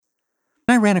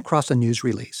ran across a news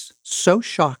release so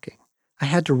shocking, I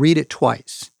had to read it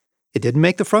twice. It didn't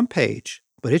make the front page,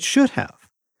 but it should have.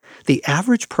 The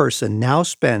average person now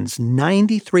spends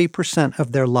 93%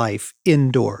 of their life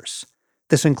indoors.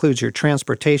 This includes your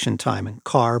transportation time in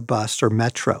car, bus, or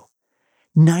metro.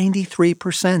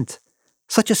 93%.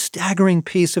 Such a staggering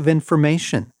piece of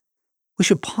information. We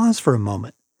should pause for a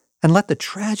moment and let the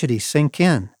tragedy sink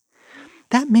in.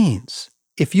 That means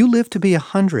if you live to be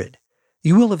 100,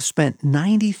 you will have spent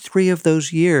 93 of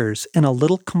those years in a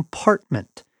little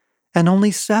compartment and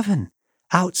only 7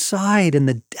 outside in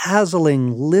the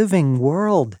dazzling, living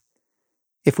world.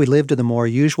 If we live to the more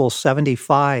usual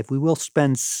 75, we will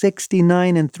spend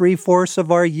 69 3/4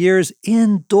 of our years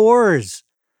indoors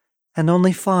and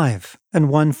only 5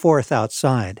 1/4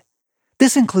 outside.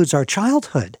 This includes our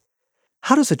childhood.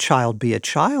 How does a child be a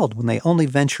child when they only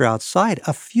venture outside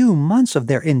a few months of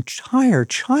their entire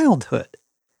childhood?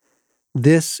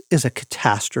 This is a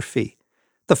catastrophe,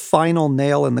 the final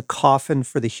nail in the coffin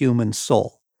for the human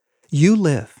soul. You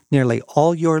live nearly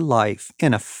all your life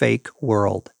in a fake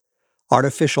world.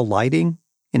 Artificial lighting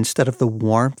instead of the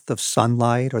warmth of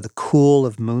sunlight or the cool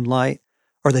of moonlight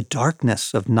or the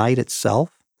darkness of night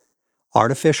itself.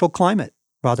 Artificial climate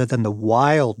rather than the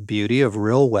wild beauty of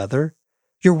real weather.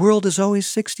 Your world is always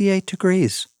 68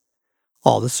 degrees.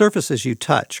 All the surfaces you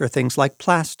touch are things like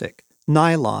plastic,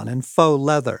 nylon, and faux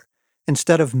leather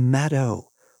instead of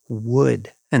meadow,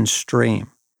 wood, and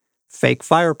stream. Fake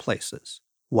fireplaces,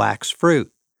 wax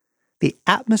fruit. The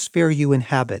atmosphere you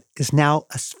inhabit is now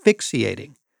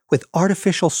asphyxiating with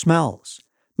artificial smells,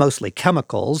 mostly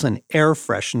chemicals and air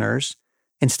fresheners,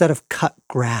 instead of cut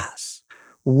grass,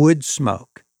 wood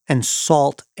smoke, and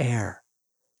salt air.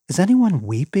 Is anyone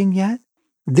weeping yet?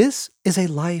 This is a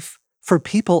life for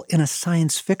people in a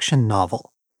science fiction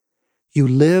novel. You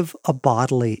live a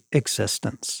bodily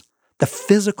existence, the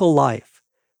physical life,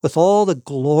 with all the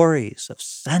glories of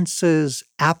senses,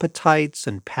 appetites,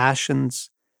 and passions.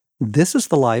 This is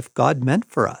the life God meant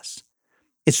for us.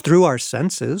 It's through our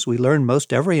senses we learn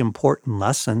most every important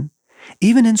lesson.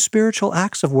 Even in spiritual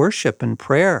acts of worship and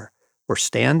prayer, we're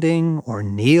standing or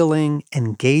kneeling,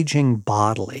 engaging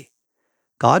bodily.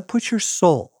 God put your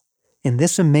soul in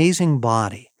this amazing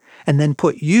body and then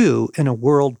put you in a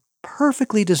world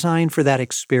perfectly designed for that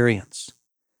experience,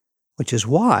 which is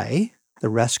why the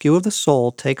rescue of the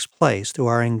soul takes place through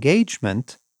our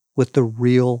engagement with the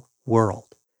real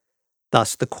world.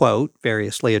 Thus the quote,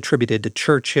 variously attributed to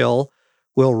Churchill,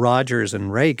 Will Rogers,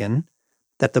 and Reagan,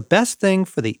 that the best thing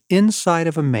for the inside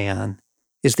of a man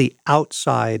is the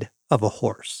outside of a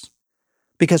horse.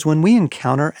 Because when we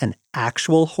encounter an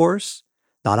actual horse,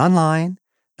 not online,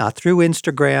 not through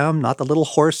Instagram, not the little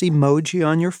horse emoji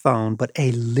on your phone, but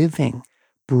a living,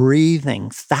 breathing,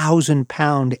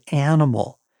 1,000-pound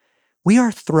animal, we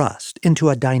are thrust into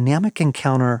a dynamic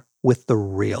encounter with the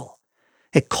real.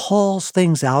 It calls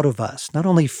things out of us, not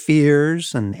only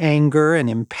fears and anger and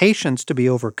impatience to be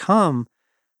overcome,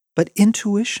 but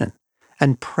intuition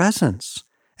and presence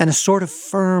and a sort of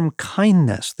firm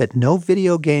kindness that no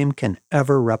video game can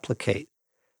ever replicate.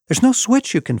 There's no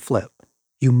switch you can flip.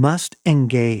 You must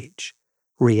engage.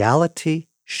 Reality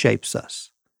shapes us.